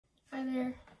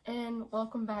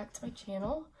welcome back to my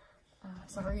channel.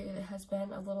 Sorry it has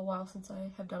been a little while since I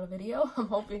have done a video. I'm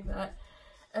hoping that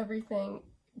everything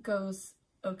goes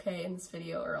okay in this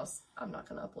video, or else I'm not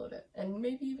going to upload it. And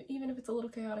maybe even if it's a little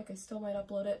chaotic, I still might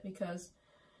upload it because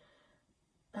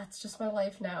that's just my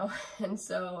life now. And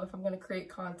so if I'm going to create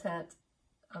content,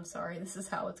 I'm sorry, this is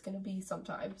how it's going to be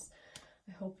sometimes.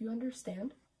 I hope you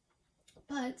understand.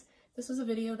 But this was a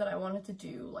video that I wanted to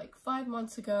do like 5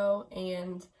 months ago,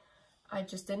 and I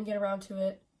just didn't get around to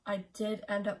it. I did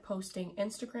end up posting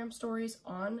Instagram stories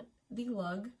on the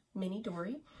lug Mini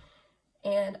Dory,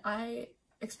 and I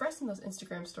expressed in those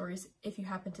Instagram stories, if you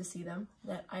happen to see them,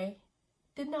 that I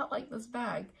did not like this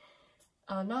bag.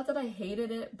 Not that I hated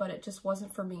it, but it just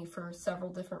wasn't for me for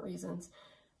several different reasons.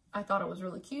 I thought it was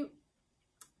really cute.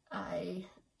 I,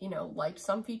 liked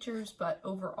some features, but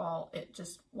overall it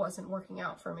just wasn't working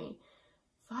out for me.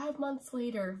 5 months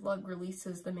later, Lug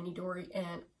releases the Mini Dory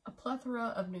in a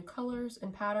plethora of new colors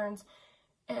and patterns,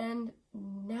 and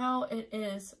now it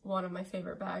is one of my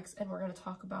favorite bags, and we're going to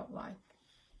talk about why.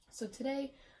 So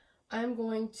today I'm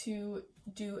going to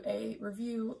do a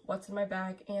review, what's in my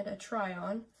bag, and a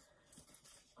try-on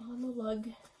on the Lug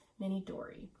Mini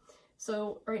Dory.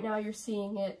 So right now you're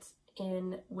seeing it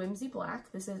in Whimsy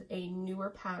Black. This is a newer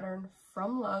pattern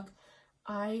from Lug.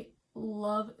 I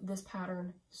love this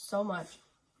pattern so much.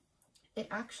 It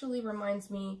actually reminds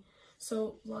me,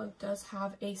 so Lug does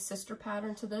have a sister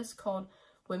pattern to this called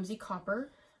Whimsy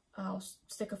Copper. I'll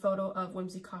stick a photo of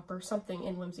Whimsy Copper, something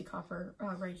in Whimsy Copper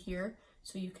right here,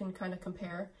 so you can kind of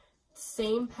compare.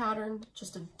 Same pattern,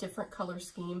 just a different color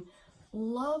scheme.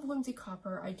 Love Whimsy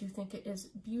Copper. I do think it is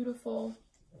beautiful.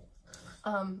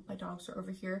 My dogs are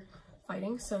over here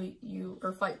fighting,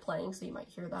 playing, so you might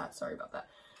hear that. Sorry about that.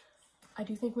 I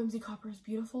do think Whimsy Copper is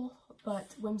beautiful,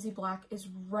 but Whimsy Black is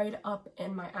right up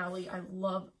in my alley. I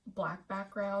love black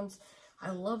backgrounds.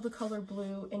 I love the color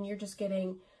blue, and you're just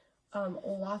getting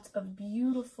lots of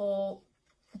beautiful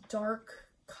dark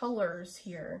colors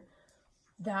here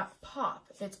that pop.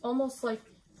 It's almost like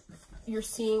you're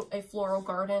seeing a floral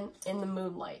garden in the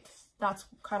moonlight. That's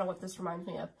kind of what this reminds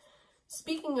me of.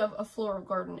 Speaking of a floral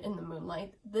garden in the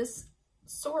moonlight, this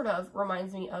sort of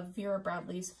reminds me of Vera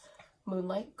Bradley's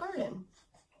Moonlight Garden.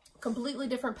 Completely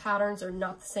different patterns, are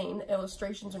not the same. The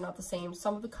illustrations are not the same.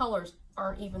 Some of the colors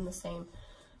aren't even the same.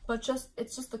 But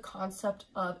it's just the concept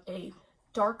of a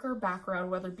darker background,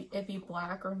 whether it be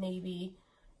black or navy,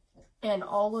 and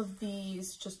all of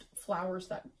these just flowers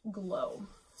that glow.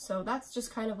 So that's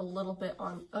just kind of a little bit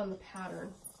on the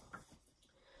pattern.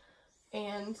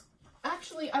 And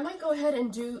actually, I might go ahead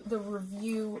and do the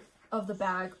review of the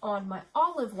bag on my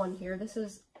olive one here. This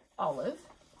is olive.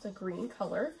 It's a green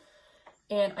color.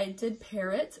 And I did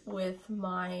pair it with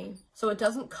so it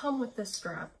doesn't come with this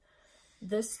strap.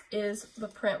 This is the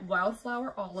print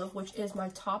Wildflower Olive, which is my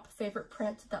top favorite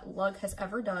print that Lug has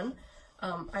ever done.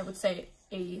 I would say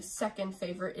a second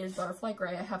favorite is Butterfly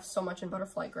Gray. I have so much in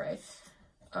Butterfly Gray.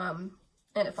 And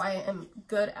if I am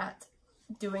good at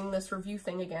doing this review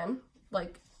thing again,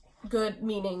 like good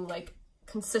meaning like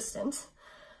consistent,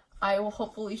 I will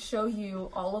hopefully show you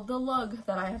all of the Lug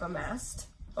that I have amassed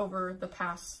over the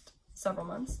past several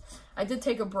months. I did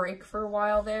take a break for a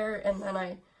while there, and then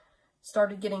I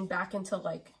started getting back into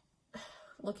like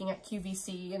looking at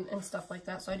QVC and stuff like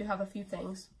that. So I do have a few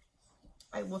things.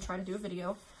 I will try to do a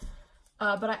video.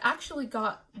 But I actually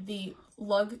got the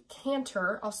Lug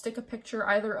canter. I'll stick a picture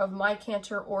either of my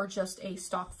canter or just a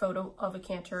stock photo of a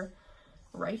canter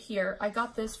right here. I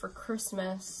got this for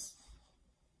Christmas,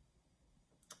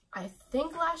 I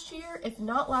think last year. If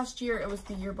not last year, it was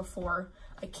the year before.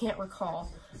 I can't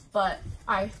recall. But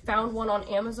I found one on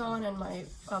Amazon, and my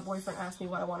boyfriend asked me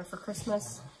what I wanted for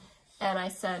Christmas. And I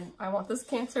said, I want this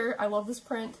canter. I love this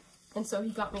print. And so he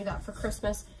got me that for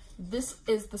Christmas. This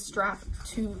is the strap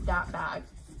to that bag.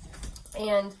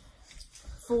 And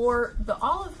for the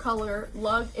olive color,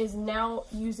 Lug is now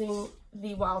using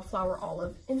the Wildflower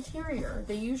Olive interior.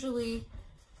 They usually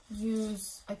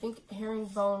use, I think,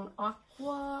 herringbone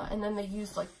aqua, and then they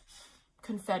use like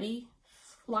confetti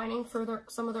lining for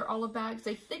some of their olive bags.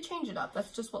 They change it up.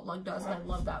 That's just what Lug does, and I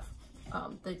love that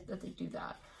that they do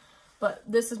that. But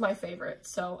this is my favorite,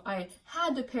 so I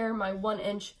had to pair my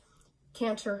 1-inch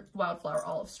canter Wildflower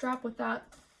Olive strap with that.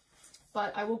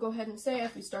 But I will go ahead and say,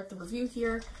 as we start the review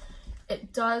here,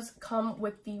 it does come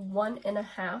with the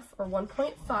 1.5 or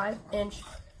 1.5 inch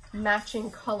matching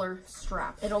color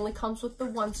strap. It only comes with the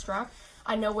one strap.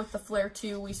 I know with the Flare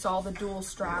 2 we saw the dual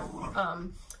strap,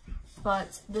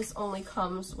 but this only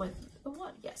comes with the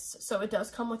one. Yes, so it does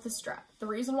come with the strap. The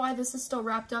reason why this is still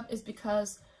wrapped up is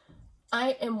because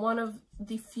I am one of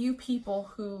the few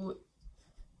people who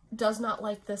does not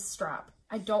like this strap.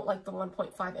 I don't like the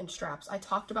 1.5 inch straps. I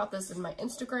talked about this in my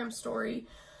Instagram story,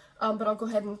 but I'll go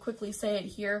ahead and quickly say it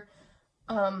here.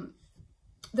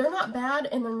 They're not bad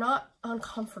and they're not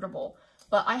uncomfortable,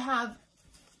 but I have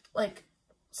like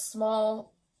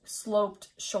small sloped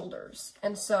shoulders,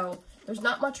 and so there's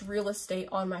not much real estate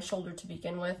on my shoulder to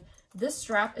begin with. This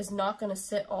strap is not going to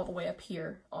sit all the way up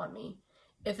here on me.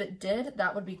 If it did,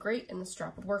 that would be great and the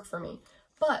strap would work for me.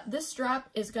 But this strap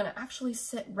is going to actually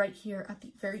sit right here at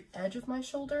the very edge of my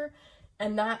shoulder,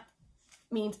 and that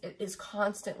means it is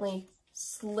constantly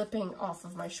slipping off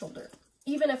of my shoulder.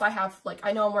 Even if I have, like,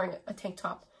 I know I'm wearing a tank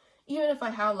top, even if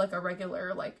I have like a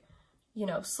regular, like, you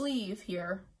know, sleeve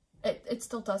here, it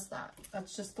still does that.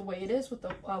 That's just the way it is with the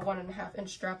 1.5 inch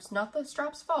straps. Not the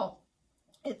strap's fault.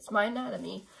 It's my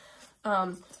anatomy.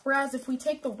 Whereas if we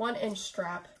take the 1 inch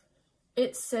strap,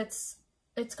 it's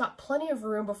got plenty of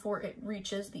room before it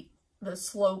reaches the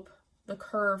slope, the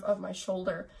curve of my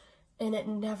shoulder, and it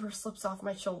never slips off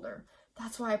my shoulder.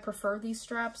 That's why I prefer these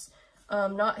straps.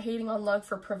 Not hating on Lug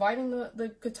for providing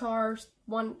the guitar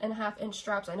 1.5 inch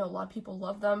straps. I know a lot of people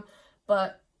love them,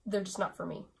 but they're just not for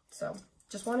me. So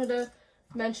just wanted to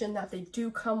mention that they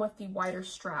do come with the wider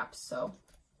straps. So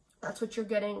that's what you're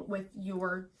getting with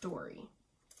your Dory.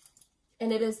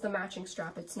 And it is the matching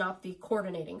strap. It's not the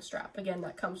coordinating strap. Again,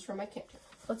 that comes from my kit.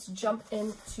 Let's jump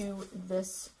into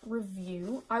this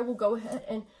review. I will go ahead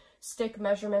and stick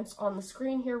measurements on the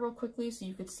screen here real quickly so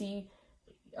you could see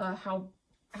how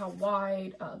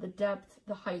wide, the depth,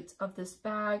 the height of this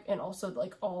bag, and also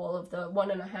like all of the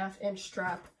 1.5 inch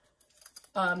strap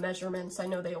measurements. I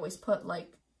know they always put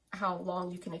like how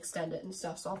long you can extend it and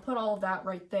stuff, so I'll put all of that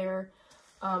right there.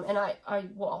 And I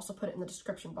will also put it in the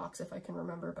description box if I can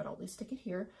remember, but I'll at least stick it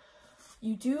here.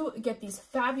 You do get these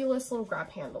fabulous little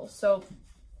grab handles. So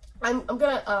I'm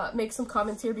gonna make some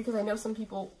comments here because I know some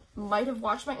people might have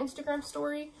watched my Instagram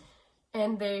story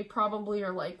and they probably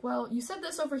are like, well, you said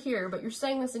this over here, but you're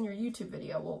saying this in your YouTube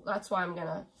video. Well, that's why I'm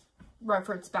gonna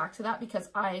reference back to that, because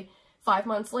 5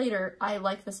 months later, I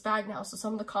like this bag now. So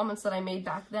some of the comments that I made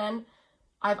back then,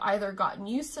 I've either gotten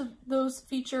used to those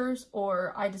features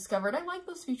or I discovered I like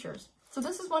those features. So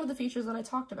this is one of the features that I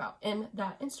talked about in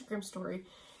that Instagram story,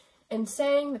 and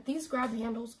saying that these grab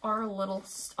handles are a little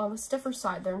on the stiffer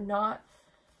side. They're not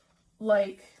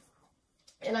like,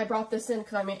 and I brought this in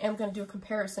because I am going to do a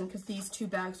comparison because these two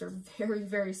bags are very,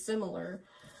 very similar.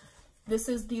 This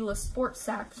is the Le Sport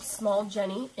Sac Small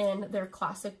Jenny in their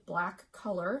classic black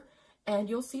color. And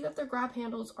you'll see that their grab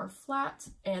handles are flat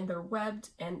and they're webbed,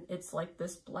 and it's like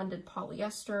this blended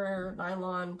polyester,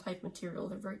 nylon type material.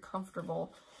 They're very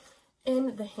comfortable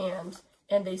in the hand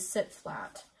and they sit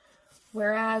flat.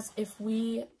 Whereas if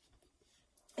we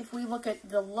look at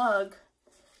the Lug,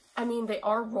 I mean, they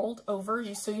are rolled over.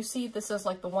 So you see this is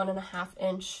like the 1.5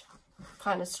 inch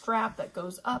kind of strap that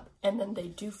goes up, and then they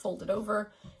do fold it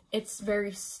over. It's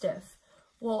very stiff.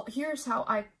 Well, here's how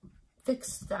I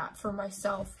fixed that for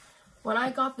myself. When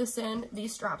I got this in,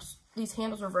 these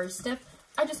handles were very stiff.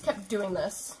 I just kept doing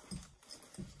this.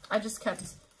 I just kept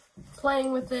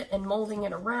playing with it and molding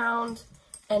it around,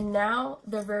 and now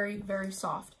they're very, very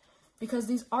soft because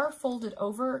these are folded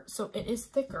over, so it is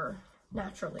thicker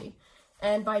naturally.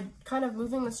 And by kind of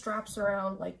moving the straps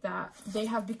around like that, they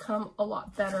have become a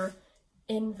lot better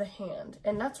in the hand.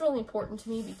 And that's really important to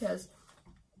me because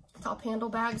top handle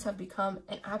bags have become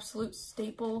an absolute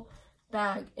staple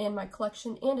bag in my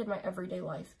collection and in my everyday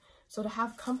life. So to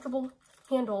have comfortable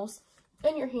handles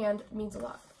in your hand means a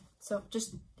lot. So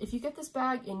just, if you get this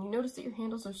bag and you notice that your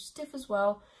handles are stiff as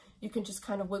well, you can just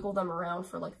kind of wiggle them around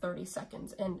for like 30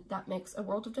 seconds, and that makes a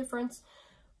world of difference.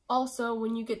 Also,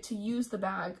 when you get to use the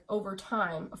bag over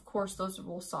time, of course, those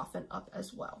will soften up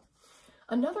as well.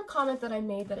 Another comment that I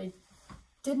made that I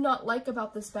did not like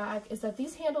about this bag is that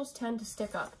these handles tend to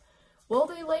stick up. Will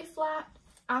they lay flat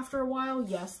after a while?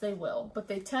 Yes, they will. But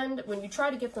they tend, when you try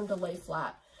to get them to lay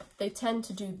flat, they tend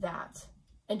to do that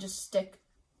and just stick,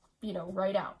 you know,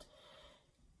 right out.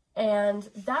 And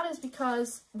that is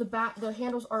because the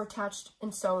handles are attached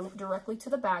and sewn directly to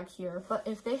the bag here. But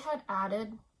if they had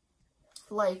added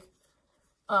like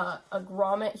a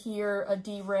grommet here, a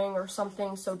D-ring or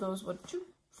something, so those would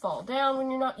fall down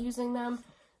when you're not using them,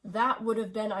 that would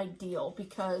have been ideal,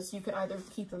 because you could either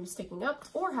keep them sticking up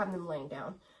or have them laying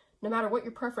down. No matter what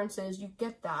your preference is, you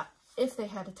get that if they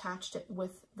had attached it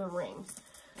with the ring.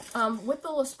 With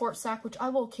the Le Sport Sac, which I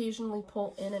will occasionally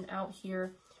pull in and out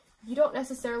here, you don't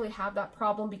necessarily have that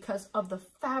problem because of the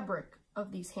fabric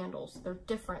of these handles. They're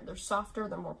different. They're softer,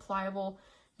 they're more pliable,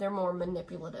 they're more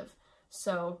manipulative.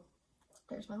 So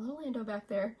there's my little Lando back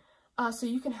there. So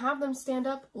you can have them stand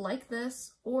up like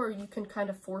this, or you can kind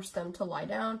of force them to lie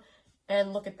down,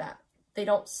 and look at that. They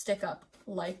don't stick up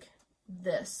like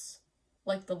this,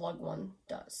 like the lug one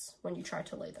does when you try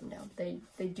to lay them down. They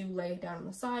do lay down on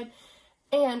the side.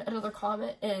 And another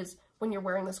comment is when you're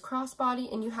wearing this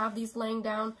crossbody and you have these laying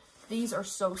down, these are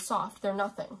so soft. They're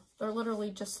nothing. They're literally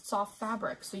just soft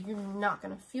fabric, so you're not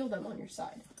going to feel them on your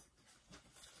side.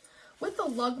 With the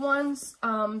lug ones,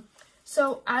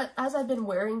 so as I've been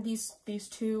wearing these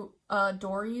two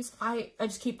Dories, I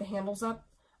just keep the handles up.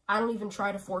 I don't even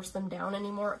try to force them down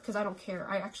anymore because I don't care.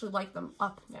 I actually like them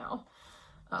up now,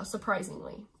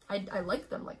 surprisingly. I like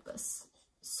them like this.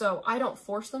 So I don't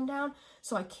force them down.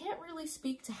 So I can't really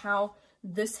speak to how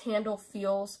this handle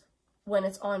feels when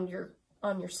it's on your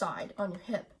side, on your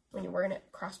hip, when you're wearing it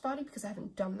crossbody, because I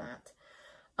haven't done that.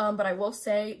 But I will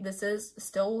say this is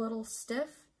still a little stiff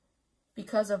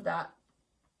because of that.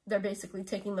 They're basically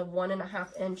taking the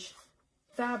 1.5 inch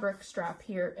fabric strap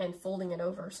here and folding it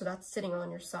over, so that's sitting on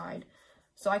your side.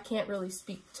 So I can't really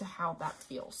speak to how that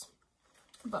feels.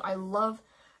 But I love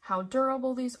how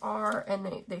durable these are,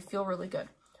 and they feel really good.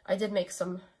 I did make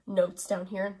some notes down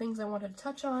here and things I wanted to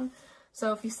touch on.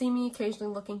 So if you see me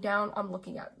occasionally looking down, I'm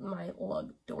looking at my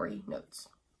Lug Dory notes.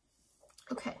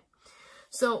 Okay,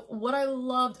 so what I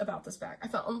loved about this bag, I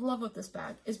fell in love with this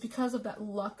bag, is because of that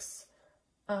luxe,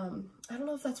 I don't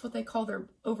know if that's what they call their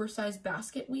oversized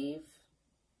basket weave.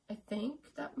 I think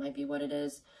that might be what it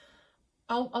is.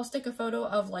 I'll stick a photo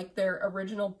of like their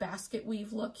original basket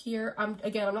weave look here. I'm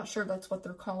not sure that's what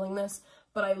they're calling this,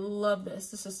 but I love this.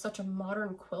 This is such a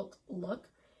modern quilt look,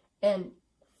 and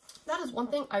that is one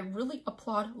thing I really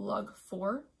applaud Lug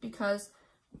for, because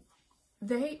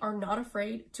they are not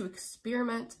afraid to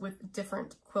experiment with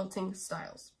different quilting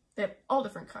styles. They have all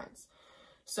different kinds.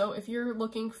 So if you're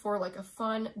looking for like a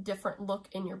fun, different look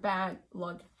in your bag,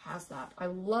 Lug has that. I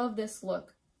love this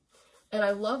look. And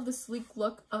I love the sleek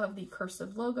look of the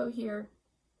cursive logo here.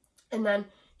 And then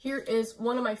here is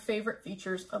one of my favorite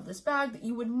features of this bag that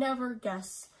you would never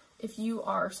guess if you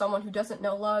are someone who doesn't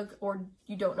know Lug, or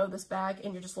you don't know this bag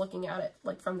and you're just looking at it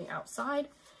like from the outside.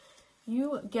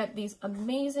 You get these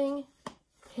amazing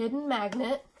hidden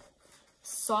magnet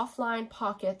soft line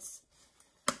pockets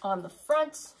on the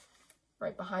front,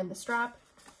 right behind the strap,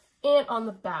 and on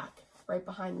the back, right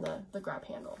behind the grab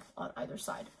handle on either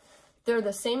side. They're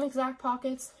the same exact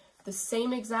pockets, the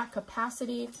same exact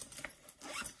capacity,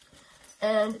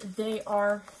 and they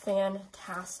are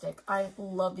fantastic. I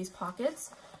love these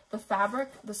pockets. The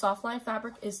fabric, the soft line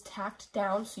fabric, is tacked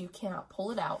down so you cannot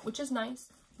pull it out, which is nice.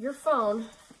 Your phone,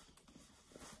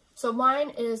 so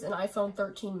mine is an iPhone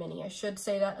 13 mini. I should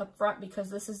say that up front because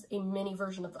this is a mini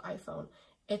version of the iPhone.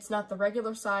 It's not the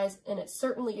regular size, and it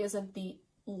certainly isn't the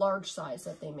large size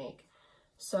that they make.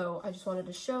 So I just wanted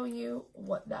to show you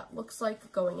what that looks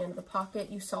like going into the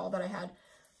pocket. You saw that I had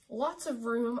lots of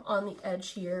room on the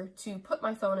edge here to put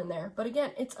my phone in there. But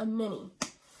again, it's a mini,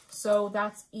 so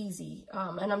that's easy.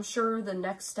 And I'm sure the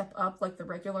next step up, like the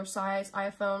regular size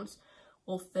iPhones,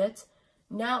 will fit.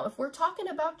 Now, if we're talking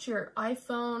about your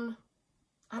iPhone,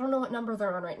 I don't know what number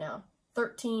they're on right now,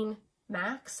 13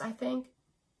 Max, I think,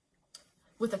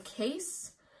 with a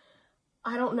case,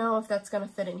 I don't know if that's going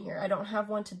to fit in here. I don't have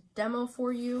one to demo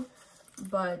for you,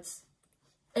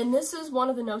 and this is one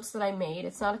of the notes that I made.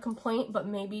 It's not a complaint, but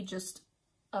maybe just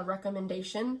a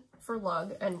recommendation for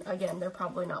Lug. And again, they're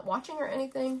probably not watching or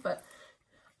anything, but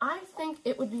I think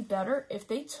it would be better if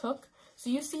they took,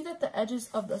 so you see that the edges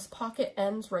of this pocket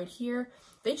ends right here.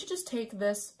 They should just take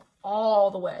this all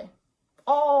the way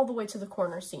to the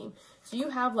corner seam. So you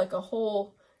have like a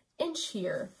whole inch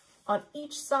here on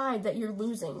each side that you're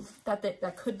losing,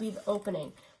 that could be the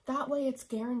opening. That way it's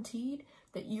guaranteed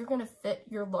that you're going to fit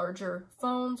your larger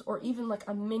phones or even like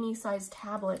a mini sized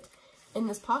tablet in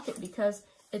this pocket, because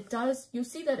it does, you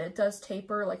see that it does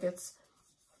taper, like it's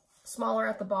smaller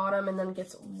at the bottom and then it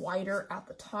gets wider at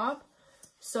the top.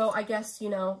 So I guess, you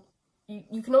know,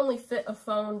 you can only fit a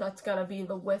phone that's going to be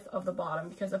the width of the bottom,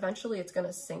 because eventually it's going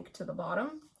to sink to the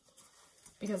bottom,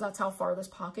 because that's how far this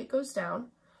pocket goes down.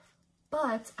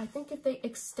 But I think if they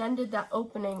extended that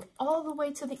opening all the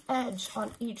way to the edge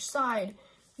on each side,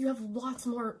 you have lots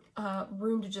more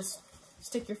room to just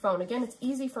stick your phone. Again, it's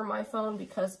easy for my phone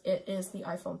because it is the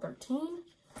iPhone 13.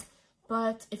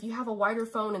 But if you have a wider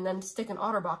phone and then stick an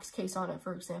OtterBox case on it,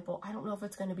 for example, I don't know if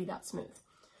it's going to be that smooth.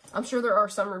 I'm sure there are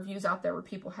some reviews out there where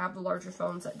people have the larger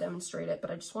phones that demonstrate it,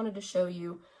 but I just wanted to show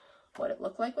you what it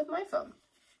looked like with my phone.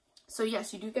 So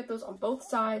yes, you do get those on both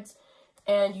sides.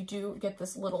 And you do get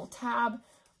this little tab.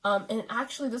 And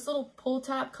actually, this little pull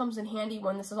tab comes in handy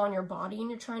when this is on your body and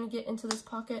you're trying to get into this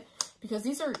pocket, because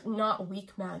these are not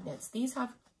weak magnets. These have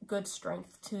good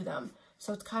strength to them.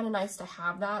 So it's kind of nice to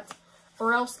have that,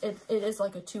 or else it is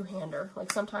like a two-hander.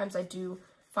 Like sometimes I do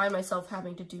find myself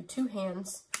having to do 2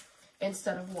 hands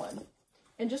instead of 1.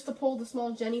 And just to pull the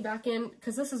small Jenny back in,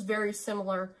 because this is very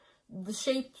similar, the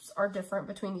shapes are different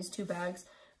between these 2 bags,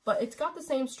 but it's got the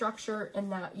same structure in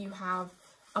that you have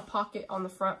a pocket on the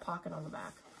front, pocket on the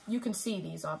back. You can see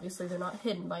these, obviously, they're not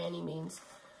hidden by any means,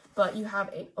 but you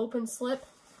have an open slip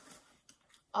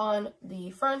on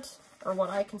the front, or what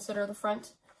I consider the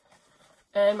front,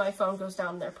 and my phone goes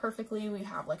down there perfectly. We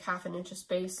have like 1/2 inch of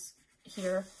space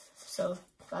here, so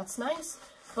that's nice.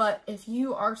 But if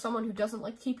you are someone who doesn't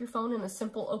like to keep your phone in a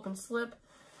simple open slip,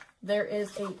 there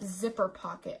is a zipper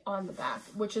pocket on the back,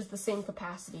 which is the same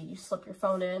capacity. You slip your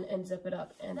phone in and zip it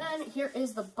up. And then here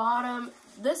is the bottom.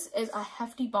 This is a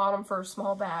hefty bottom for a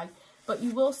small bag, but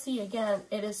you will see again,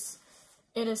 it is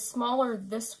smaller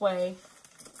this way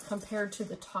compared to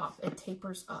the top. It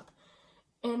tapers up.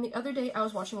 And the other day I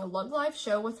was watching a Lug Live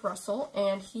show with Russell,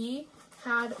 and he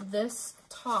had this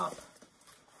top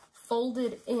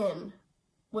folded in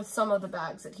with some of the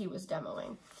bags that he was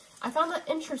demoing. I found that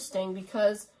interesting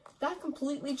because that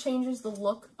completely changes the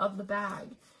look of the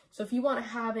bag. So if you want to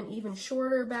have an even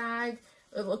shorter bag,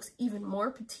 it looks even more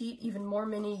petite, even more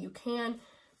mini, you can.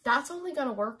 That's only going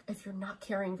to work if you're not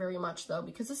carrying very much though,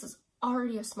 because this is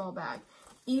already a small bag.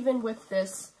 Even with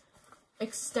this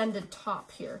extended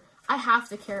top here, I have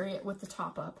to carry it with the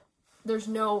top up. There's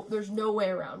no way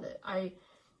around it.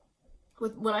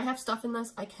 When I have stuff in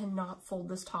this, I cannot fold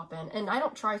this top in, and I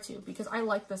don't try to because I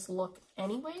like this look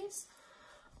anyways.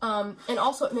 And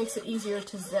also it makes it easier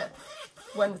to zip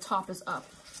when the top is up.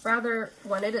 Rather,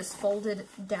 when it is folded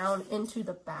down into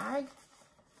the bag,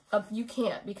 you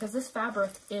can't, because this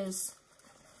fabric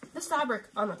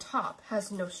on the top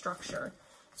has no structure.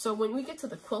 So when we get to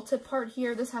the quilted part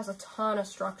here, this has a ton of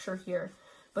structure here.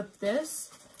 But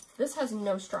this has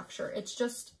no structure. It's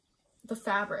just the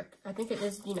fabric. I think it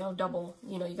is, double,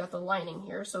 you got the lining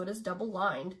here, so it is double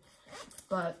lined,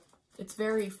 but it's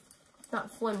very,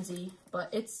 not flimsy, but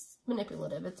it's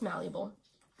manipulative, it's malleable.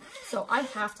 So I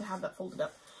have to have that folded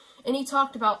up. And he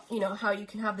talked about, how you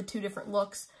can have the 2 different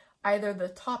looks, either the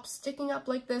top sticking up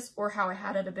like this, or how I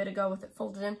had it a bit ago with it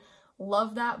folded in.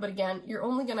 Love that, but again, you're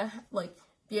only gonna,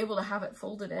 be able to have it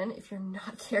folded in if you're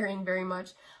not carrying very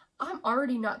much. I'm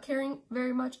already not carrying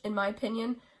very much, in my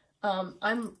opinion.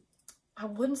 I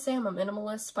wouldn't say I'm a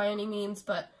minimalist by any means,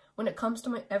 but when it comes to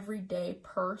my everyday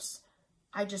purse,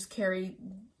 I just carry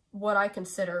what I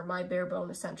consider my bare bone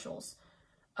essentials.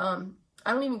 I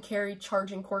don't even carry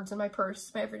charging cords in my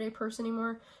purse, my everyday purse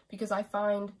anymore, because I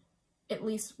find, at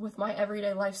least with my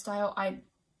everyday lifestyle,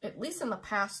 at least in the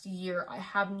past year, I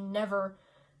have never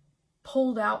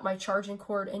pulled out my charging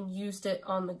cord and used it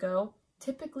on the go.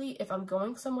 Typically, if I'm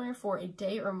going somewhere for a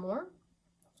day or more,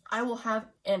 I will have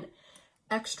an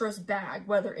extras bag,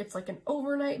 whether it's like an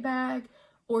overnight bag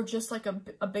or just like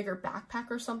a bigger backpack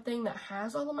or something that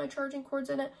has all of my charging cords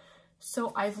in it.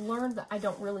 So I've learned that I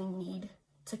don't really need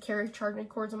to carry charging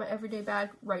cords in my everyday bag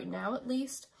right now, at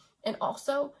least. And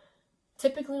also,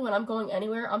 typically when I'm going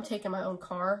anywhere, I'm taking my own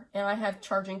car, and I have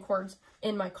charging cords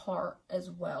in my car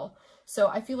as well. So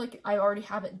I feel like I already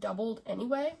have it doubled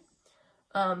anyway.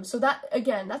 So that,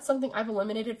 again, that's something I've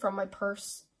eliminated from my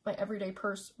purse, my everyday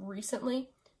purse recently.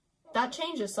 That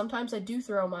changes. Sometimes I do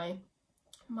throw my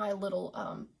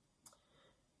little,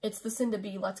 it's the Cinda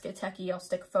B Let's Get Techie. I'll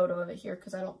stick a photo of it here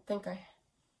because I don't think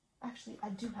actually, I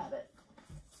do have it.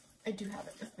 I do have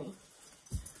it with me.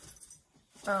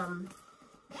 I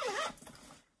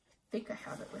think I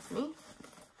have it with me.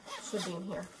 Should be in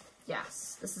here.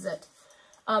 Yes, this is it.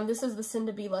 This is the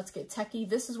Cinda B Let's Get Techie.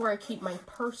 This is where I keep my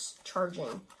purse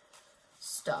charging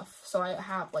stuff. So I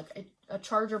have like a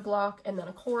charger block and then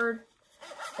a cord.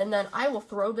 And then I will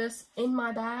throw this in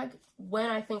my bag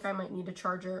when I think I might need a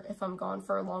charger, if I'm gone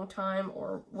for a long time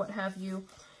or what have you.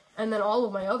 And then all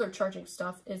of my other charging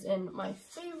stuff is in my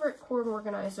favorite cord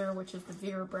organizer, which is the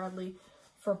Vera Bradley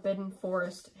Forbidden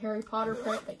Forest Harry Potter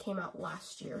print that came out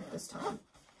last year this time.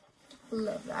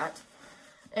 Love that.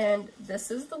 And this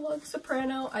is the Lug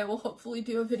Soprano. I will hopefully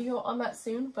do a video on that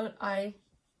soon, but I'm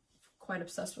quite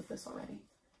obsessed with this already.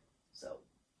 So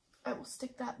I will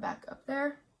stick that back up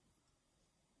there.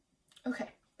 Okay,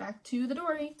 back to the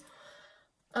Dory.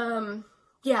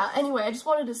 Yeah, anyway, I just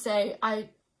wanted to say,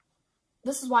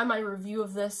 this is why my review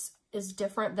of this is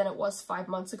different than it was 5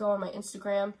 months ago on my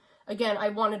Instagram. Again, I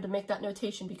wanted to make that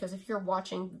notation because if you're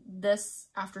watching this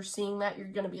after seeing that, you're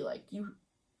going to be like,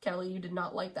 Kelly, you did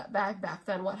not like that bag back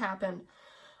then. What happened?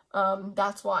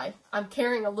 That's why. I'm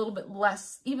carrying a little bit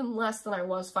less, even less than I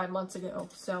was 5 months ago.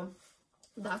 So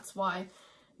that's why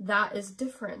that is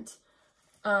different.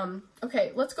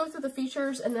 Okay, let's go through the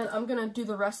features, and then I'm gonna do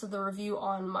the rest of the review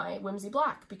on my Whimsy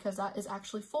Black, because that is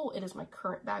actually full. It is my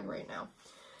current bag right now.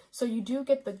 So you do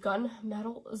get the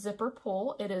gunmetal zipper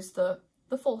pull. It is the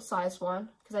full-size one,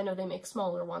 because I know they make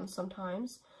smaller ones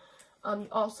sometimes. You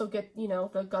also get, you know,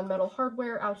 the gunmetal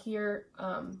hardware out here.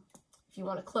 If you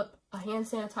want to clip a hand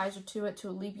sanitizer to it to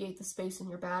alleviate the space in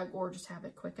your bag, or just have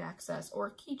it quick access, or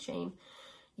a keychain,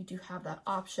 you do have that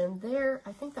option there.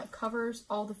 I think that covers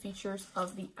all the features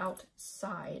of the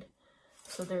outside.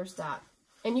 So there's that.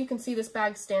 And you can see this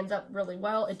bag stands up really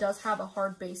well. It does have a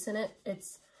hard base in it.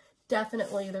 It's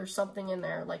definitely, there's something in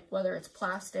there, like whether it's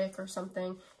plastic or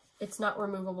something. It's not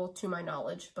removable to my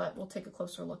knowledge, but we'll take a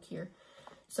closer look here.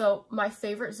 So my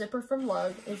favorite zipper from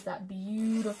Lug is that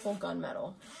beautiful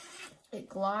gunmetal. It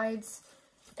glides.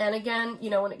 And again, you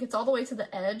know, when it gets all the way to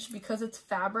the edge, because it's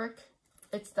fabric,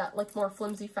 it's that like more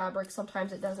flimsy fabric.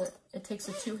 Sometimes it doesn't, it takes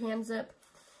a two-hand zip,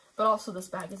 but also this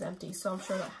bag is empty. So I'm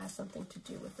sure that has something to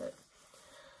do with it.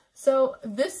 So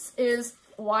this is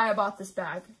why I bought this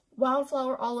bag.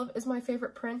 Wildflower Olive is my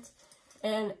favorite print.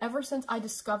 And ever since I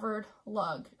discovered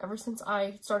Lug, ever since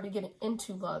I started getting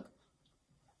into Lug,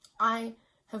 I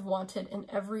have wanted an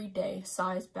everyday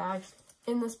size bag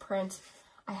in this print.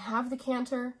 I have the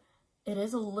canter. It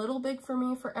is a little big for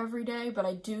me for every day, but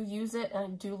I do use it and I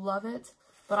do love it.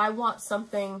 But I want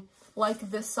something like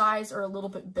this size or a little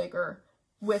bit bigger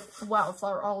with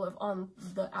Wildflower Olive on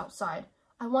the outside.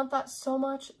 I want that so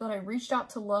much that I reached out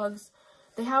to Lugs.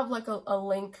 They have like a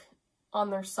link on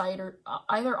their site, or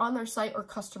either on their site or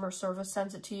customer service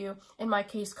sends it to you. In my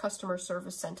case, customer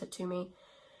service sent it to me.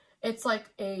 It's like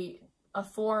a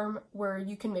form where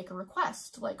you can make a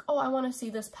request, like, oh, I want to see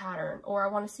this pattern, or I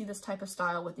want to see this type of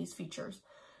style with these features.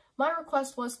 My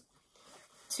request was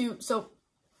so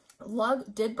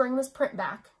Lug did bring this print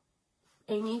back.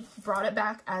 Amy brought it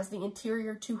back as the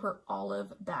interior to her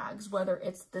olive bags, whether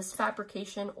it's this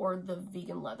fabrication or the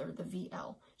vegan leather, the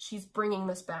VL. She's bringing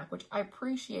this back, which I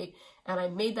appreciate, and I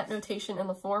made that notation in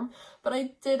the form, but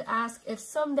I did ask if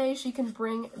someday she can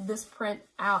bring this print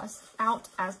out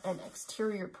as an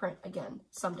exterior print again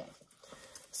someday.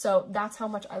 So that's how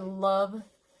much I love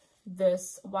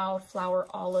this Wildflower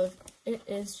Olive. It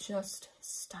is just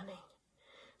stunning.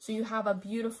 So you have a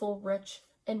beautiful, rich,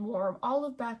 and warm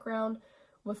olive background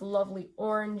with lovely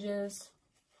oranges.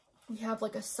 We have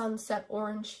like a sunset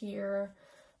orange here,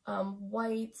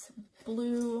 white,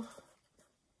 blue.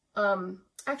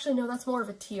 Actually, no, that's more of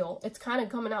a teal. It's kind of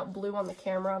coming out blue on the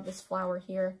camera, this flower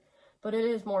here, but it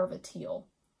is more of a teal.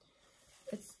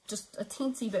 It's just a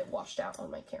teensy bit washed out on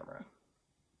my camera,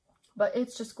 but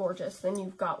it's just gorgeous. Then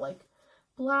you've got like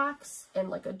blacks and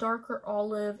like a darker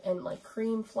olive and like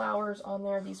cream flowers on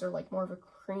there. These are like more of a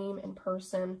cream in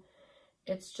person.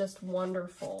 It's just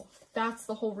wonderful. That's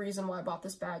the whole reason why I bought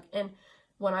this bag. And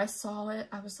when I saw it,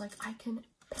 I was like, I can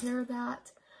pair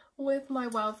that with my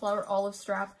Wildflower Olive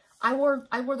strap. I wore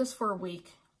this for a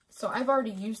week, so I've already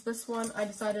used this one. I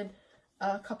decided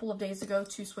a couple of days ago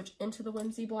to switch into the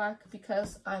Whimsy Black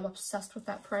because I'm obsessed with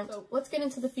that print. So let's get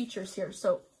into the features here.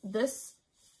 So this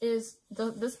is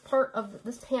this part of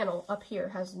this panel up here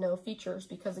has no features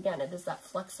because again, it is that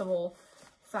flexible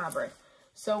fabric.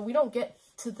 So we don't get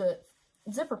to the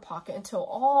zipper pocket until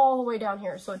all the way down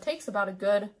here. So it takes about a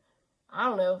good, I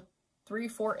don't know,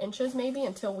 3-4 inches maybe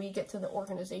until we get to the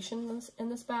organization in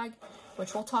this bag,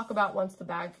 which we'll talk about once the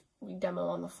bag we demo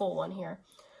on the full one here.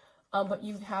 But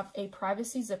you have a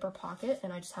privacy zipper pocket,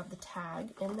 and I just have the tag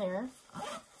in there.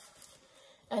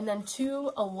 And then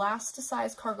 2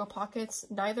 elasticized cargo pockets,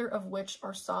 neither of which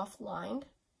are soft lined.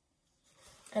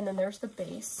 And then there's the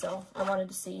base, so I wanted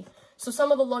to see. So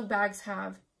some of the Lug bags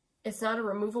have, it's not a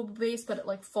removable base, but it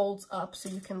like folds up so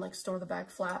you can like store the bag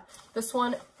flat. This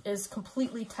one is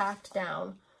completely tacked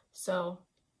down, so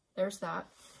there's that.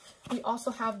 We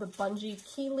also have the bungee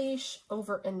key leash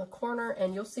over in the corner,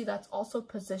 and you'll see that's also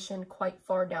positioned quite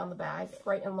far down the bag,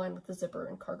 right in line with the zipper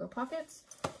and cargo pockets.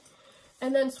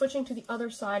 And then switching to the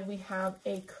other side, we have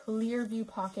a clear view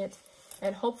pocket,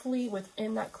 and hopefully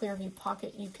within that clear view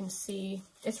pocket you can see,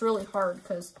 it's really hard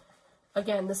because,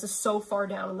 again, this is so far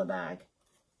down in the bag.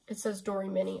 It says Dory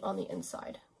Mini on the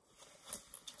inside.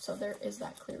 So there is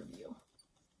that clear view.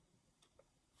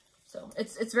 So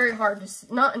it's very hard to see,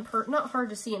 not hard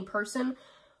to see in person,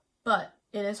 but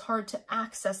it is hard to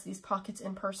access these pockets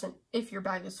in person if your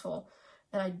bag is full.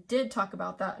 And I did talk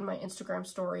about that in my Instagram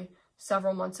story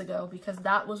several months ago because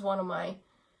that was one of my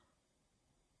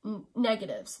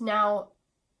negatives. Now,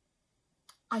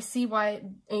 I see why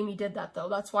Amy did that though.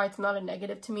 That's why it's not a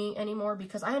negative to me anymore,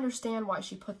 because I understand why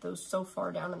she put those so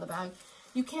far down in the bag.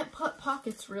 You can't put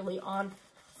pockets really on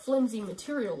flimsy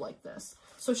material like this.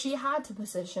 So she had to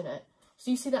position it.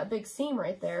 So you see that big seam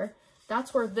right there?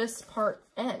 That's where this part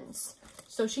ends.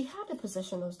 So she had to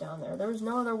position those down there. There was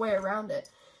no other way around it.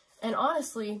 And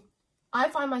honestly, I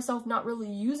find myself not really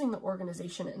using the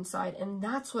organization inside, and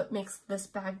that's what makes this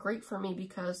bag great for me,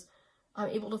 because I'm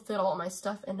able to fit all my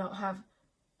stuff and not have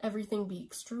everything be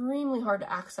extremely hard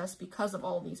to access because of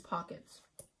all these pockets.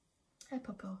 Hi,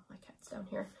 Popo. My cat's down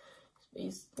here.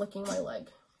 He's licking my leg.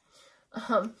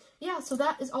 Yeah, so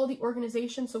that is all the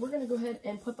organization. So we're going to go ahead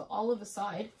and put the olive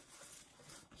aside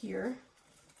here.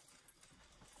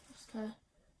 Just kind of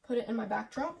put it in my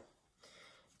backdrop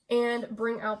and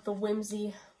bring out the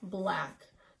Whimsy black.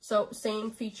 So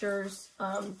same features.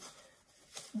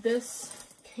 This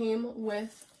came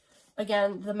with,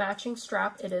 again, the matching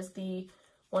strap. It is the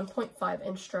 1.5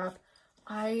 inch strap.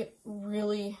 I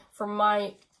really, for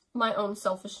my own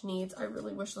selfish needs, I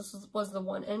really wish this was the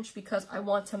 1 inch, because I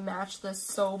want to match this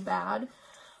so bad.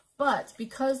 But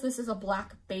because this is a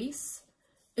black base,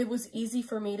 it was easy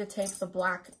for me to take the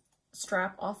black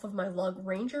strap off of my Lug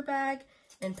Ranger bag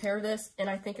and pair this, and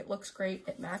I think it looks great.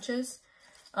 It matches.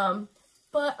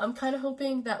 But I'm kind of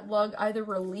hoping that Lug either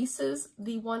releases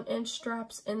the 1 inch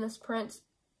straps in this print,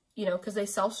 you know, because they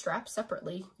sell straps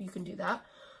separately. You can do that.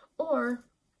 Or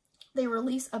they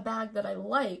release a bag that I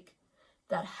like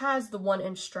that has the 1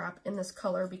 inch strap in this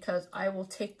color, because I will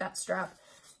take that strap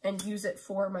and use it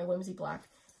for my Whimsy black.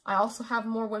 I also have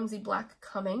more Whimsy black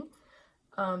coming,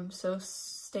 so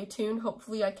stay tuned.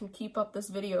 Hopefully I can keep up this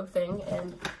video thing.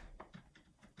 And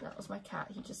that was my cat.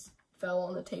 He just fell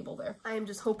on the table there. I am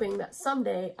just hoping that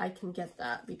someday I can get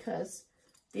that, because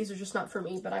these are just not for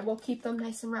me, but I will keep them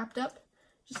nice and wrapped up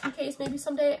just in case maybe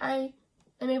someday I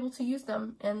am able to use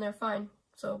them and they're fine.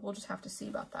 So we'll just have to see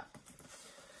about that.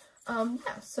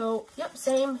 Yeah, so yep,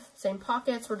 same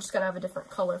pockets. We're just gonna have a different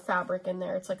color fabric in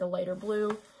there. It's like a lighter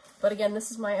blue, but again,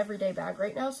 this is my everyday bag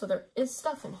right now, so there is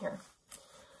stuff in here.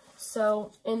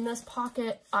 So in this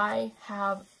pocket, I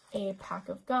have a pack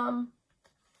of gum,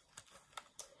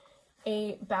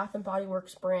 a Bath & Body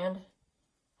Works brand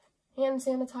hand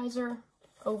sanitizer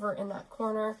over in that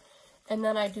corner, and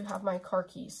then I do have my car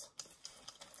keys,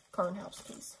 car and house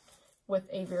keys, with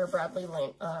a Vera Bradley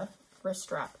wrist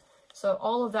strap. So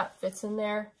all of that fits in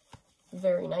there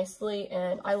very nicely,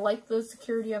 and I like the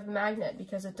security of the magnet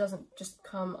because it doesn't just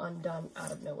come undone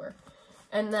out of nowhere.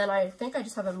 And then I think I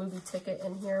just have a movie ticket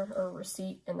in here, or a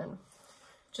receipt, and then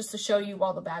just to show you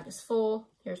while the bag is full,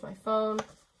 here's my phone.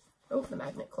 Oh, the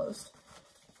magnet closed.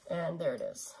 And there it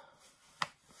is.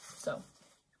 So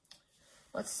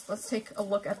let's take a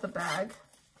look at the bag.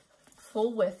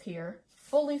 Full width here,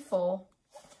 fully full.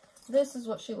 This is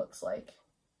what she looks like.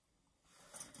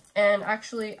 And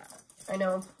actually, I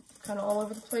know I'm kind of all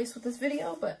over the place with this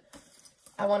video, but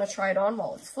I want to try it on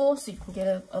while it's full so you can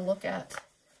get a look at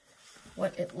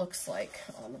what it looks like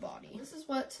on the body. This is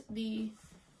what the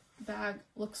bag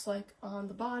looks like on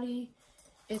the body.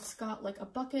 It's got like a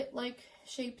bucket-like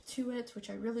shape to it, which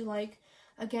I really like.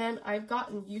 Again, I've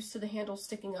gotten used to the handles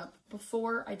sticking up.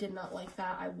 Before, I did not like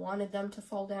that. I wanted them to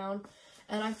fall down.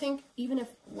 And I think even if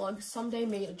Lug someday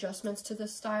made adjustments to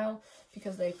this style,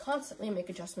 because they constantly make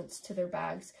adjustments to their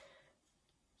bags,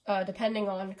 depending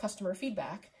on customer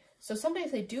feedback. So someday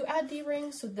if they do add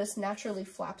D-rings, so this naturally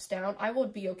flaps down, I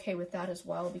would be okay with that as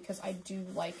well, because I do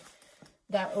like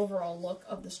that overall look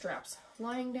of the straps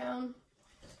lying down.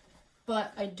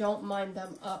 But I don't mind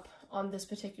them up on this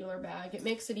particular bag. It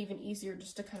makes it even easier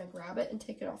just to kind of grab it and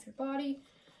take it off your body.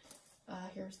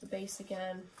 Here's the base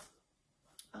again.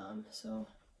 So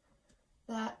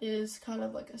that is kind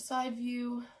of like a side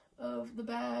view of the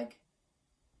bag.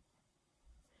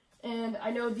 And I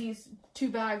know these two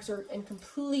bags are in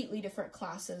completely different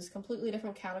classes, completely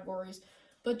different categories,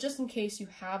 but just in case you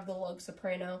have the Lug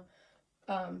Soprano,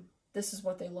 this is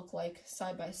what they look like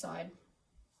side by side.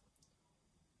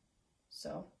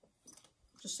 So,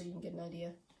 just so you can get an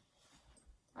idea.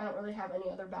 I don't really have any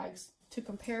other bags to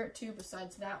compare it to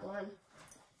besides that one.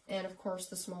 And of course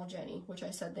the small Jenny, which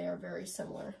I said they are very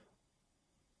similar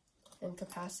in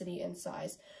capacity and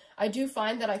size. I do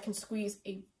find that I can squeeze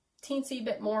a teensy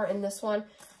bit more in this one.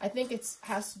 I think it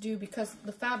has to do because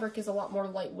the fabric is a lot more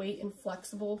lightweight and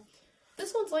flexible.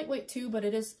 This one's lightweight too, but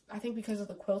it is, I think because of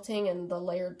the quilting and the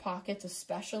layered pockets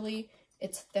especially,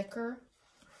 it's thicker.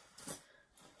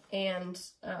 And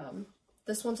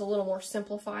this one's a little more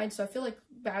simplified, so I feel like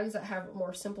bags that have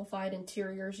more simplified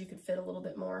interiors, you could fit a little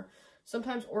bit more.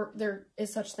 Sometimes there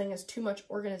is such thing as too much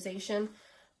organization.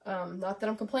 Not that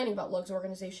I'm complaining about Lug's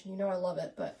organization, you know I love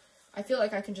it, but I feel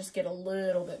like I can just get a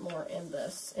little bit more in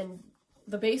this. And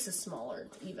the base is smaller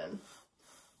even.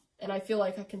 And I feel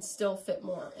like I can still fit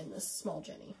more in this small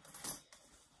Jenny.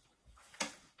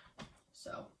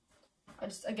 So,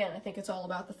 again, I think it's all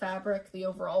about the fabric, the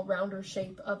overall rounder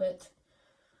shape of it.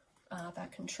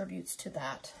 That contributes to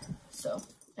that. So,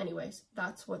 anyways,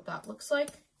 that's what that looks like.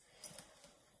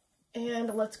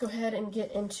 And let's go ahead and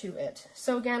get into it.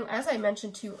 So again, as I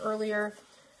mentioned to you earlier,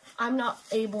 I'm not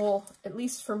able, at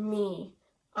least for me,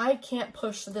 I can't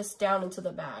push this down into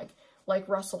the bag like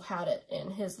Russell had it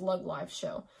in his Lug Live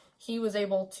show. He was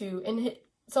able to,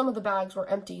 some of the bags were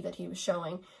empty that he was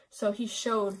showing, so he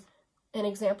showed an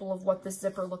example of what this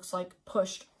zipper looks like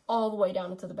pushed all the way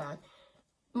down into the bag.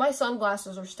 My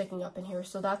sunglasses are sticking up in here,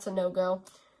 so that's a no-go.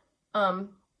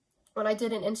 When I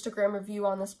did an Instagram review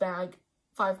on this bag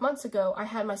 5 months ago, I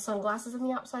had my sunglasses in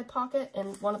the outside pocket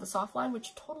and one of the soft line,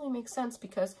 which totally makes sense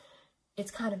because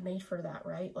it's kind of made for that,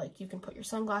 right? Like, you can put your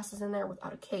sunglasses in there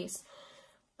without a case.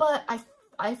 But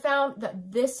I found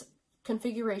that this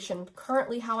configuration,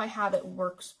 currently how I have it,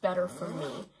 works better for me.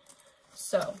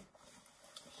 So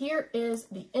here is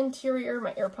the interior.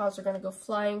 My AirPods are going to go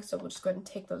flying, so we'll just go ahead and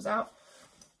take those out.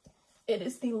 It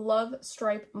is the Love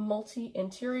Stripe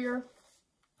Multi-Interior.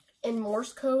 In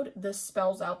Morse code, this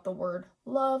spells out the word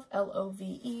love,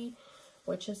 L-O-V-E,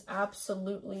 which is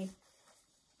absolutely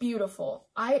beautiful.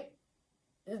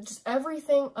 Just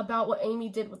everything about what Amy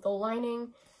did with the lining,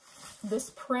 this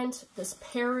print, this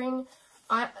pairing,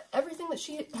 everything that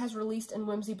she has released in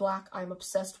Whimsy Black, I'm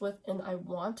obsessed with and I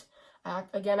want.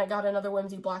 Again, I got another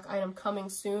Whimsy Black item coming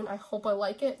soon. I hope I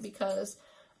like it because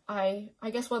I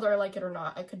guess whether I like it or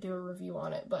not, I could do a review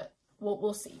on it, but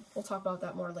we'll see. We'll talk about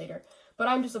that more later. But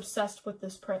I'm just obsessed with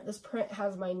this print. This print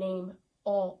has my name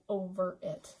all over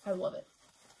it. I love it.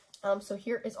 So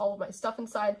here is all of my stuff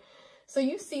inside. So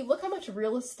you see, look how much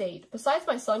real estate. Besides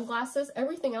my sunglasses,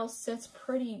 everything else sits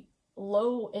pretty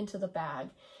low into the bag.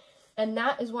 And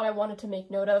that is what I wanted to make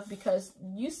note of because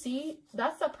you see,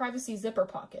 that's that privacy zipper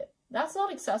pocket. That's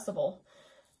not accessible,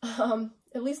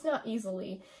 at least not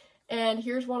easily. And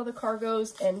here's one of the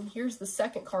cargos, and here's the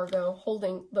second cargo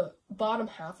holding the bottom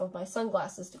half of my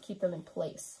sunglasses to keep them in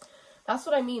place. That's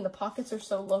what I mean. The pockets are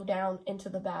so low down into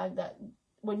the bag that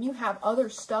when you have other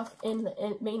stuff in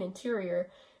the main interior,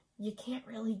 you can't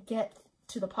really get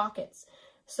to the pockets.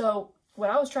 So when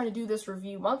I was trying to do this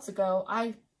review months ago,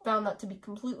 I found that to be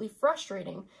completely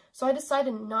frustrating. So I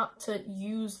decided not to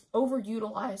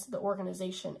overutilize the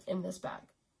organization in this bag.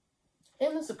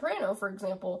 In the Soprano, for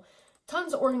example,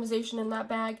 tons of organization in that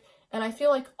bag, and I feel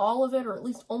like all of it, or at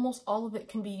least almost all of it,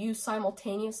 can be used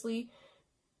simultaneously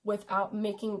without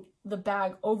making the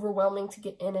bag overwhelming to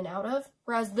get in and out of.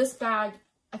 Whereas this bag,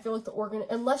 I feel like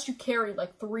unless you carry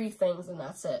like 3 things and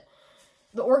that's it,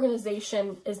 the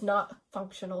organization is not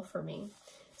functional for me.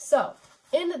 So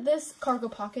in this cargo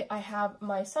pocket, I have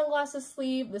my sunglasses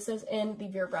sleeve. This is in the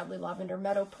Vera Bradley Lavender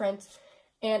Meadow print,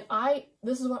 and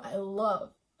this is what I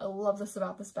love. I love this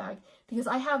about this bag because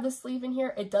I have this sleeve in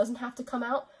here. It doesn't have to come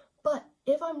out, but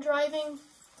if I'm driving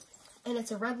and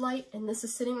it's a red light and this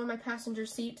is sitting on my passenger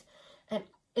seat and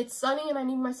it's sunny and I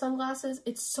need my sunglasses,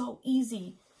 it's so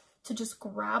easy to just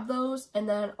grab those and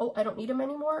then, oh, I don't need them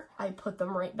anymore. I put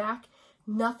them right back.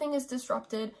 Nothing is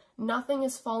disrupted. Nothing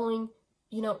is falling,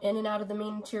 in and out of the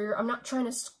main interior. I'm not trying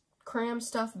to cram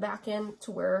stuff back in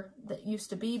to where that used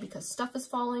to be because stuff is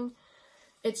falling.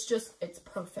 It's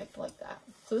perfect like that.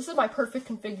 So this is my perfect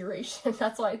configuration.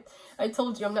 That's why I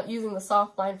told you I'm not using the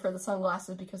soft line for the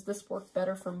sunglasses because this worked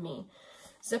better for me.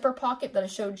 Zipper pocket that I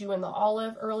showed you in the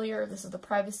olive earlier. This is the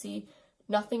privacy.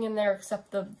 Nothing in there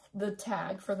except the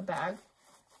tag for the bag.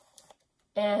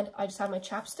 And I just have my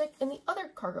chapstick in the other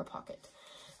cargo pocket.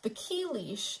 The key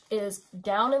leash is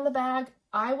down in the bag.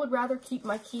 I would rather keep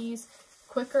my keys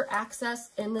quicker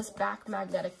access in this back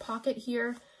magnetic pocket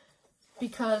here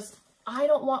because I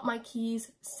don't want my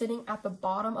keys sitting at the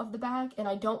bottom of the bag, and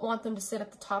I don't want them to sit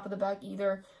at the top of the bag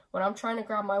either. When I'm trying to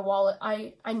grab my wallet,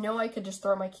 I know I could just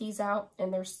throw my keys out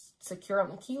and they're secure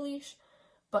on the key leash,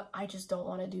 but I just don't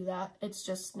want to do that. It's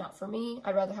just not for me.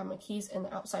 I'd rather have my keys in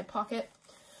the outside pocket.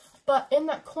 But in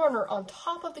that corner on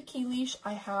top of the key leash,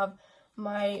 I have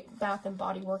my Bath &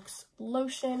 Body Works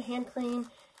lotion, hand cream,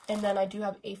 and then I do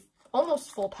have a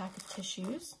almost full pack of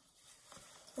tissues.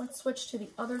 Let's switch to the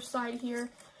other side here.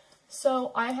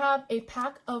 So I have a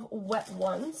pack of wet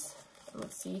ones.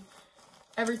 Let's see.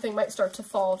 Everything might start to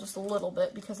fall just a little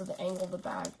bit because of the angle of the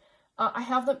bag. I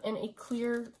have them in a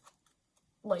clear,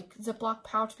 like, Ziploc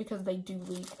pouch because they do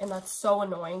leak, and that's so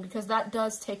annoying because that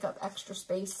does take up extra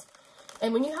space.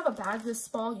 And when you have a bag this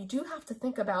small, you do have to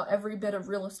think about every bit of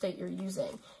real estate you're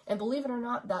using. And believe it or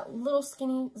not, that little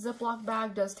skinny Ziploc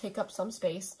bag does take up some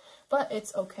space, but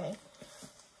it's okay.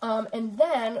 And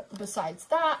then besides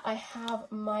that, I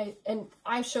have my, and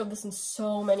I showed this in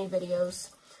so many videos.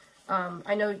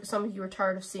 I know some of you are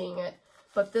tired of seeing it,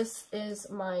 but this is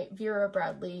my Vera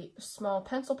Bradley small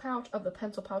pencil pouch of the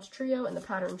Pencil Pouch Trio in the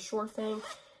pattern Sure Thing.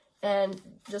 And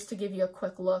just to give you a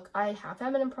quick look, I have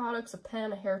feminine products, a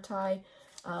pen, a hair tie,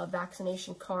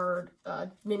 vaccination card,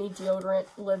 mini deodorant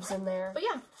lives in there. But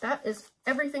yeah, that is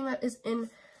everything that is in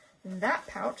that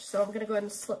pouch. So I'm going to go ahead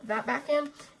and slip that back in.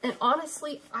 And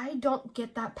honestly, I don't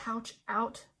get that pouch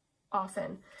out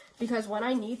often because when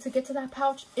I need to get to that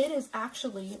pouch, it is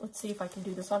actually, let's see if I can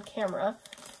do this on camera.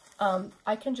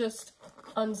 I can just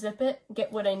unzip it,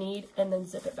 get what I need, and then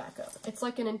zip it back up. It's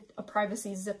like a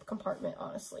privacy zip compartment,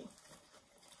 honestly.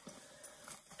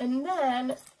 And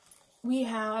then we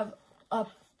have a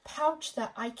pouch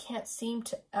that I can't seem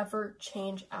to ever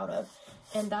change out of,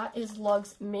 and that is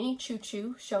Lug's Mini Choo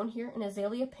Choo, shown here in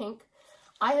Azalea Pink.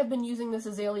 I have been using this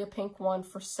Azalea Pink one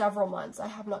for several months. I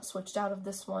have not switched out of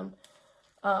this one.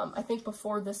 I think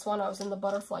before this one I was in the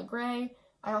Butterfly Gray.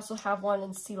 I also have one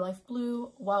in Sea Life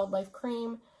Blue, Wildlife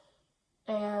Cream,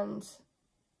 and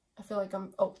I feel like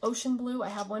Ocean Blue. I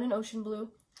have one in Ocean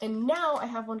Blue. And now I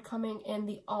have one coming in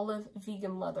the Olive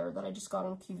Vegan Leather that I just got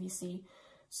on QVC.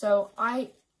 So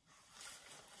I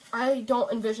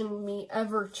don't envision me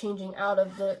ever changing out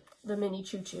of the Mini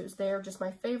Choo Choos. They are just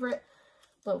my favorite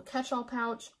little catch-all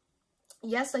pouch.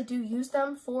 Yes, I do use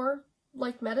them for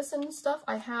like medicine and stuff.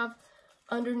 I have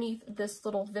underneath this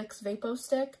little Vicks Vapo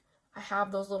Stick, I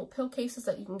have those little pill cases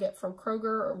that you can get from Kroger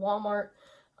or Walmart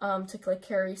to like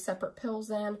carry separate pills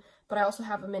in. But I also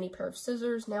have a mini pair of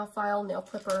scissors, nail file, nail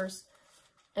clippers.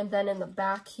 And then in the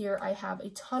back here, I have a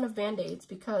ton of Band-Aids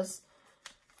because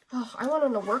I went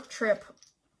on a work trip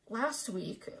last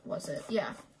week, was it?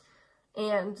 Yeah.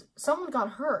 And someone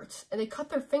got hurt and they cut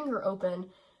their finger open,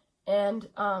 and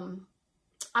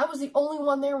I was the only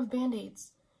one there with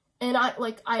Band-Aids. And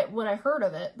when I heard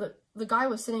of it, the guy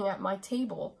was sitting at my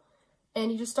table and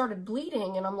he just started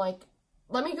bleeding, and I'm like,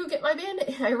 let me go get my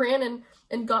Band-Aid. I ran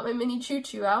and got my Mini Choo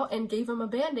Choo out and gave him a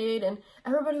Band-Aid, and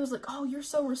everybody was like, oh, you're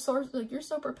so resourceful, like, you're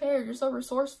so prepared, you're so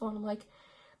resourceful. And I'm like,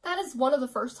 that is one of the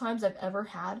first times I've ever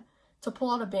had to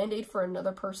pull out a Band-Aid for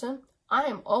another person. I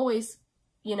am always,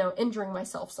 you know, injuring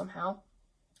myself somehow.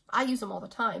 I use them all the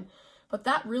time, but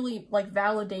that really like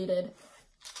validated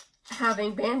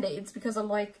having Band-Aids, because I'm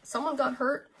like, someone got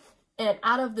hurt, and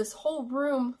out of this whole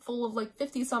room full of like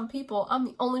 50-some people, I'm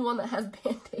the only one that has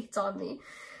Band-Aids on me.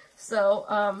 So,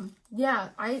 yeah,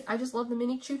 I just love the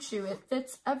Mini Choo Choo. It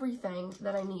fits everything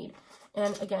that I need.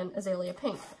 And again, Azalea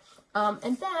Pink.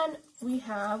 And then we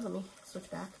have, let me switch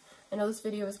back. I know this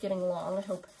video is getting long. I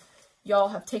hope y'all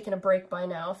have taken a break by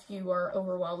now if you are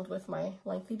overwhelmed with my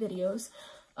lengthy videos.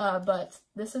 But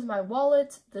this is my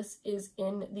wallet. This is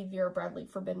in the Vera Bradley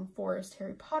Forbidden Forest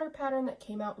Harry Potter pattern that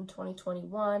came out in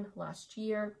 2021, last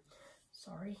year.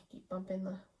 Sorry, keep bumping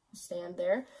the stand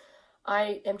there.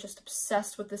 I am just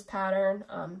obsessed with this pattern.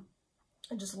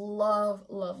 I just love,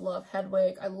 love, love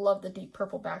Hedwig. I love the deep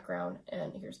purple background.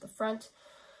 And here's the front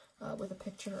with a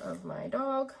picture of my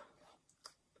dog.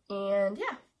 And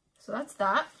yeah, so that's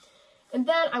that. And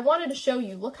then I wanted to show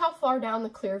you, look how far down the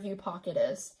clear view pocket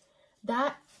is.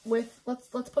 That with, let's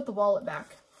put the wallet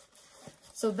back.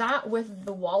 So that with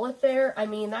the wallet there, I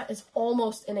mean, that is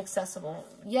almost inaccessible.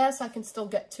 Yes, I can still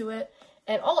get to it.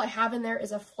 And all I have in there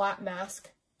is a flat mask.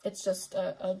 It's just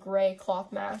a gray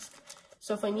cloth mask.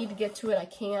 So if I need to get to it, I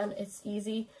can. It's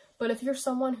easy. But if you're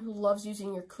someone who loves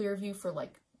using your clear view for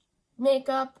like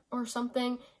makeup or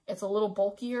something, it's a little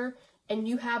bulkier, and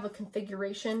you have a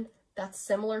configuration that's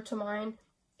similar to mine,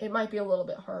 it might be a little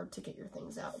bit hard to get your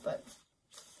things out. But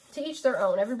to each their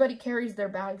own. Everybody carries their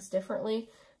bags differently.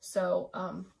 So,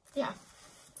 yeah.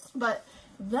 But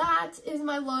that is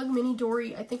my Lug Mini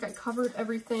Dory. I think I covered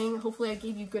everything. Hopefully I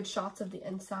gave you good shots of the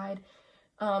inside.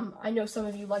 I know some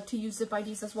of you like to use zip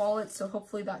IDs as wallets, so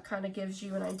hopefully that kind of gives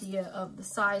you an idea of the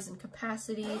size and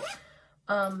capacity.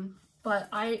 But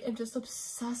I am just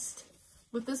obsessed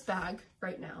with this bag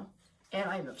right now. And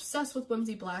I'm obsessed with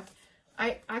Whimsy Black.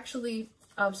 I actually,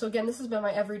 so again, this has been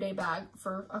my everyday bag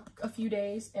for a few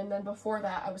days. And then before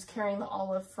that, I was carrying the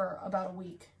Olive for about a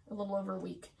week, a little over a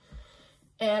week.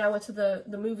 And I went to the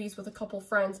movies with a couple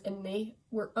friends, and they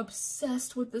were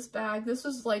obsessed with this bag. This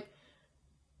was like,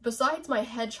 besides my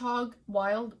Hedgehog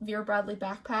Wild Vera Bradley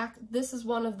backpack, this is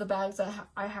one of the bags that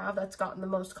I have that's gotten the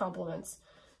most compliments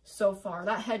so far.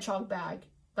 That Hedgehog bag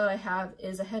that I have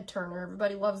is a head turner.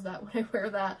 Everybody loves that when I wear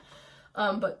that.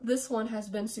 But this one has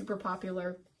been super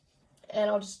popular,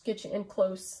 and I'll just get you in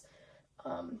close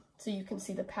so you can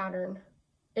see the pattern.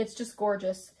 It's just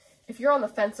gorgeous. if you're on the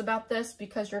fence about this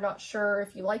because you're not sure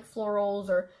if you like florals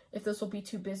or if this will be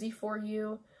too busy for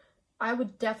you, I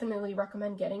would definitely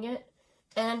recommend getting it.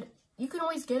 And you can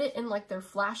always get it in like their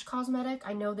Flash cosmetic.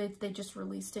 I know that they just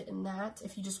released it in that,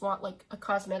 if you just want like a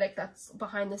cosmetic that's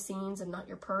behind the scenes and not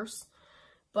your purse.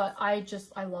 But I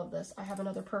love this. I have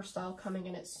another purse style coming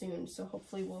in it soon, so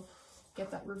hopefully we'll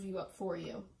get that review up for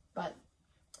you. But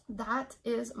that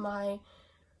is my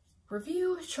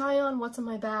review, try on what's in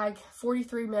my bag,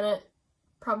 43-minute,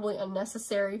 probably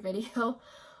unnecessary video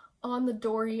on the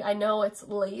Dory. I know it's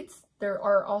late. There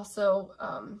are also,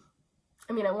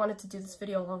 I mean, I wanted to do this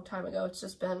video a long time ago.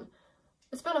 It's been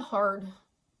a hard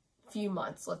few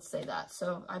months, let's say that.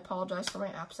 So I apologize for my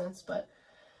absence, but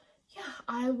yeah,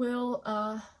 I will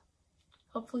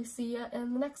hopefully see you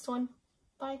in the next one.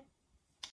 Bye.